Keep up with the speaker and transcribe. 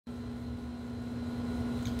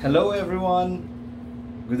Hello everyone,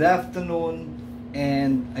 good afternoon,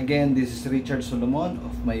 and again this is Richard Solomon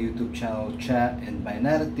of my YouTube channel Chat and My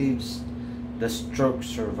Narratives, the Stroke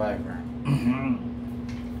Survivor.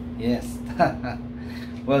 Yes.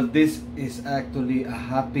 Well, this is actually a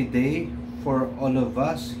happy day for all of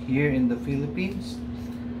us here in the Philippines,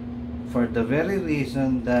 for the very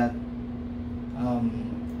reason that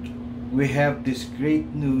we have this great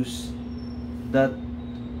news that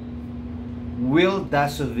Wil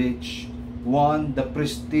Dasovich won the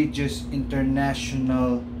prestigious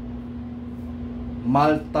International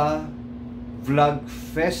Malta Vlogfest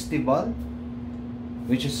Festival,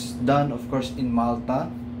 which is done of course in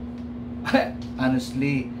Malta.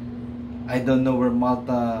 Honestly, I don't know where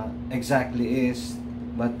Malta exactly is,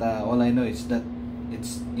 but all I know is that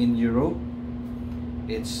it's in Europe.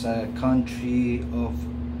 It's a country of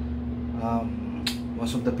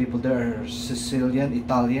most of the people there are Sicilian,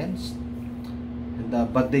 Italians,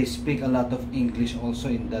 and but they speak a lot of English also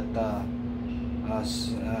in that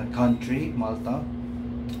country, Malta.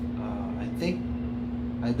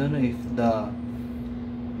 I don't know if the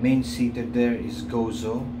main city there is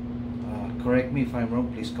Gozo. Correct me if I'm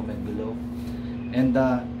wrong, please comment below. And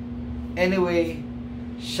anyway,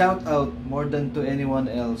 shout out more than to anyone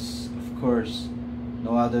else, of course,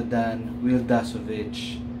 no other than Wil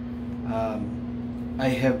Dasovich. I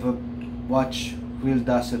have watched Wil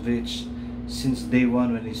Dasovich since day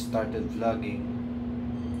one when he started vlogging,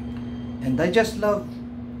 and I just love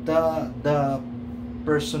the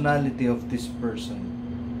personality of this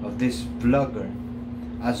person, of this vlogger,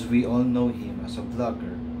 as we all know him as a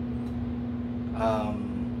vlogger.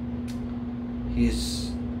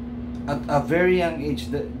 He's at a very young age.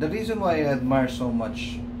 The reason why I admire so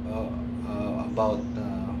much about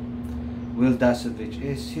Wil Dasovich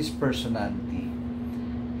is his personality,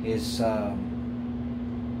 his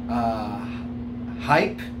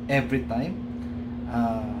hype every time,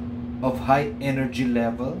 of high energy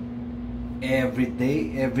level every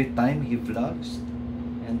day, every time he vlogs.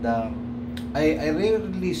 And I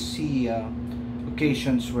rarely see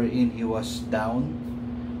occasions wherein he was down,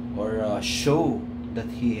 or show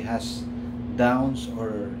that he has downs,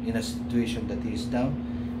 or in a situation that he is down.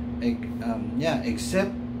 Yeah,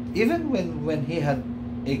 except even when he had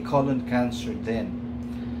a colon cancer, then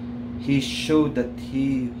he showed that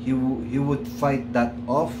he would fight that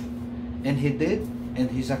off, and he did, and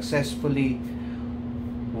he successfully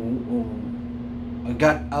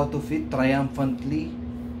got out of it triumphantly,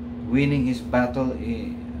 winning his battle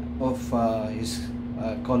of his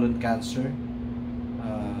colon cancer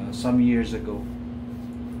some years ago.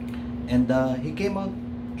 And he came out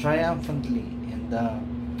triumphantly, and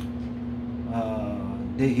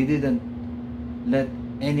he didn't let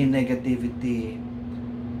any negativity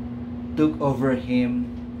took over him,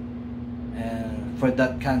 for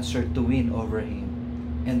that cancer to win over him.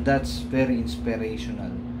 And that's very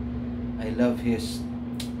inspirational. I love his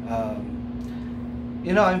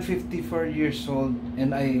you know, I'm 54 years old,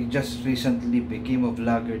 and I just recently became a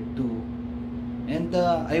vlogger too. And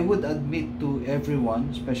I would admit to everyone,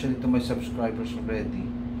 especially to my subscribers already,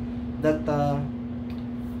 that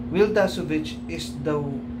Wil Dasovich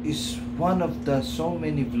is one of the so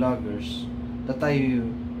many vloggers that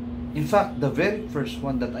in fact, the very first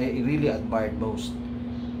one that I really admired most.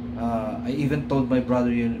 I even told my brother,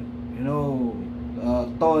 you know,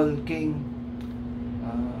 Tall King,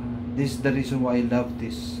 this is the reason why I love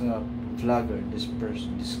this vlogger, this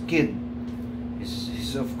person, this kid.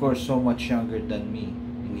 He's of course so much younger than me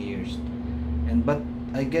in years, but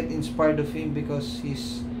I get inspired of him because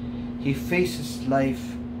he faces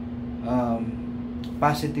life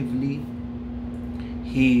positively.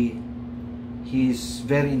 He's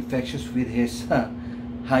very infectious with his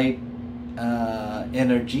high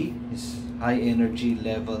energy, his high energy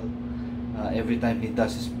level. Every time he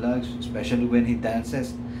does his vlogs, especially when he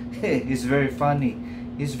dances, he's very funny.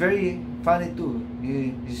 He's very funny too.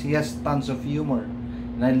 He has tons of humor,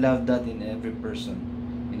 and I love that in every person,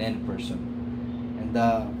 in any person. And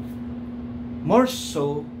more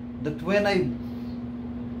so that when I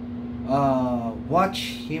watch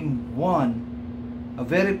him won a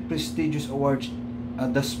very prestigious award,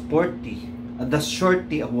 the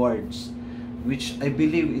Shorty Awards, which I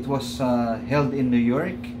believe it was held in New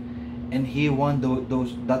York, and he won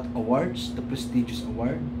that awards, the prestigious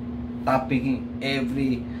award, topping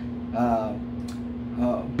every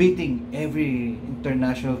beating every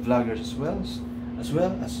international vloggers, as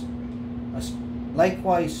well as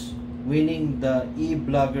likewise winning the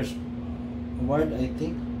e-bloggers award, I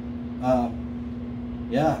think.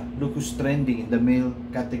 Yeah, Lucas trending in the male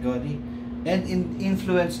category, and in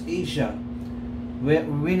Influence Asia,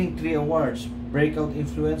 winning 3 awards: Breakout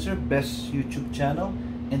Influencer, Best YouTube Channel,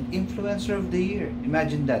 and Influencer of the Year.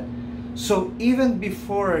 Imagine that. So even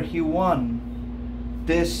before he won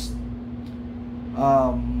this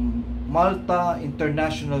Malta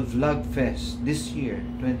International Vlogfest this year,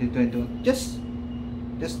 2021, just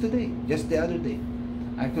today, just the other day.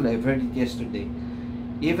 Actually, I've heard it yesterday.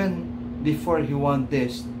 Even before he won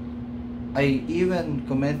this, I even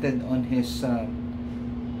commented on his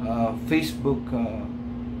Facebook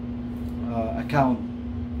account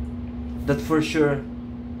that for sure,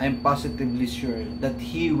 I'm positively sure that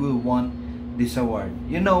he will won this award.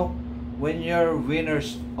 You know, when you're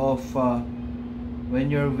winners of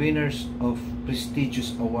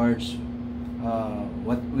prestigious awards,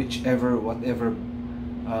 whatever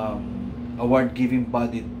award giving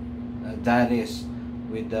body that is,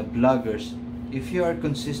 with the bloggers, if you are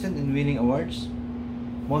consistent in winning awards,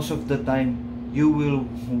 most of the time you will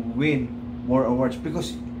win more awards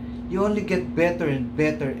because you only get better and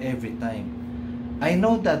better every time. I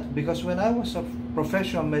know that because when I was a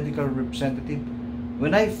professional medical representative,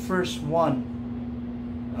 when I first won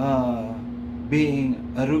being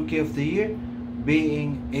a Rookie of the Year,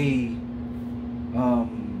 being a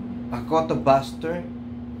quota buster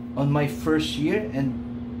on my first year, and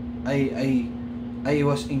I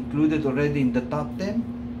was included already in the top 10.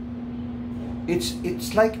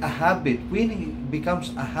 It's like a habit. Winning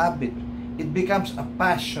becomes a habit. It becomes a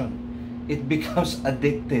passion. It becomes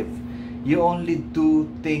addictive. You only do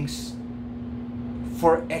things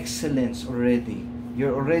for excellence already.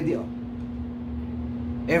 You're already,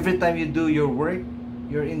 every time you do your work,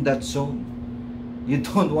 you're in that zone. You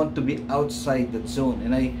don't want to be outside that zone.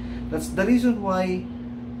 And that's the reason why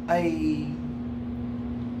I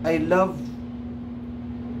love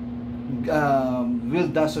Wil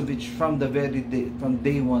Dasovich from the very day, from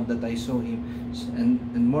day one that I saw him,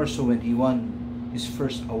 and more so when he won his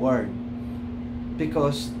first award,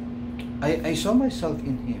 because I saw myself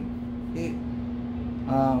in him.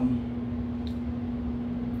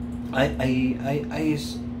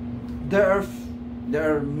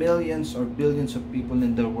 There are millions or billions of people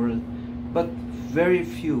in the world, but very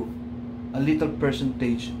few, a little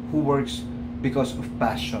percentage, who works because of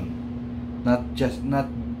passion, not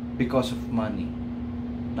because of money.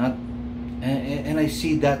 And I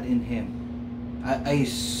see that in him. I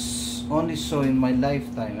only saw in my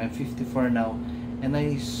lifetime, I'm 54 now, and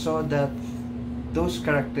I saw that those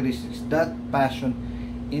characteristics, that passion,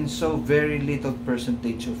 in so very little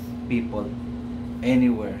percentage of people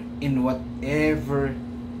anywhere, in whatever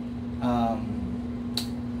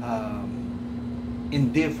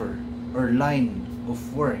endeavor or line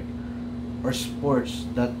of work or sports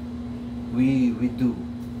that we do.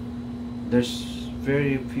 There's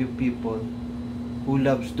very few people who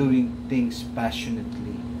loves doing things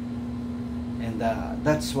passionately, and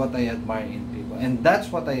that's what I admire in people, and that's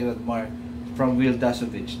what I admire from Wil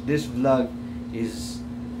Dasovich. This vlog is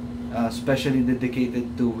specially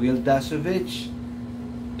dedicated to Wil Dasovich,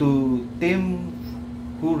 to Tim,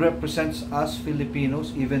 who represents us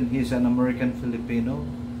Filipinos, even he's an American-Filipino,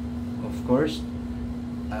 of course.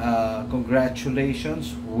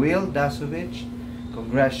 Congratulations, Wil Dasovich.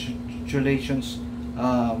 Congratulations,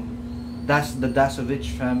 the Dasovich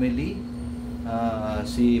family,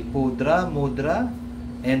 si Pudra, Mudra,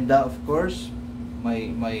 and of course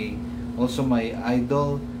my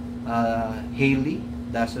idol, Hailey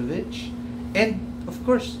Dasovich, and of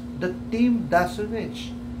course the Team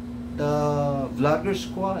Dasovich, the vlogger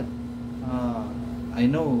squad. I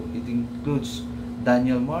know it includes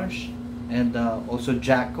Marsh and also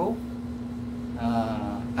Jacko.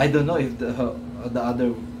 I don't know if the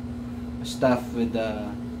other staff with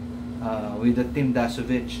the Team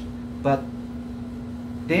Dasovich, but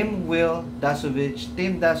Team Wil Dasovich,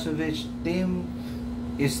 Team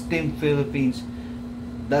is Team Philippines.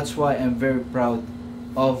 That's why I'm very proud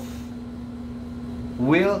of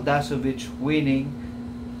Wil Dasovich winning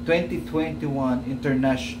 2021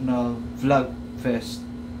 International Vlogfest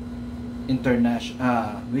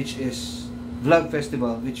which is Vlog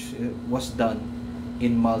Festival, which was done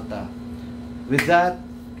in Malta. With that,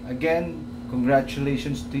 again,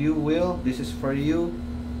 congratulations to you, Wil. This is for you,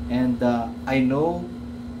 and I know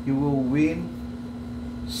you will win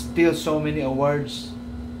still so many awards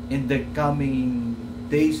in the coming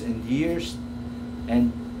days and years.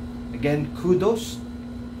 And again, kudos.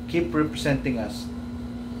 Keep representing us.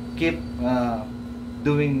 Keep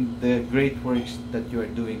doing the great works that you are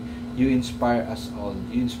doing. You inspire us all.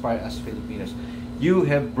 You inspire us Filipinos. You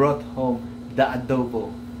have brought home the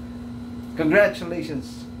adobo.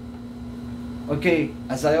 Congratulations. Okay,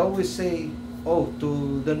 as I always say,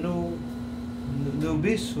 to the new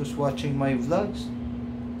newbies who's watching my vlogs,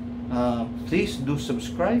 please do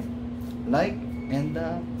subscribe, like, and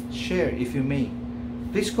share if you may.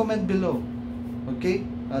 Please comment below. Okay,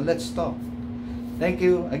 let's talk. Thank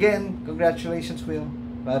you again. Congratulations, Will.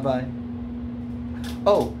 Bye bye.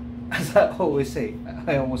 Oh, as I always say,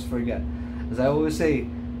 I almost forgot. As I always say,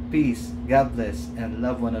 peace, God bless, and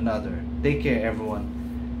love one another. Take care, everyone.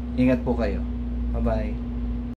 Ingat po kayo. Bye bye.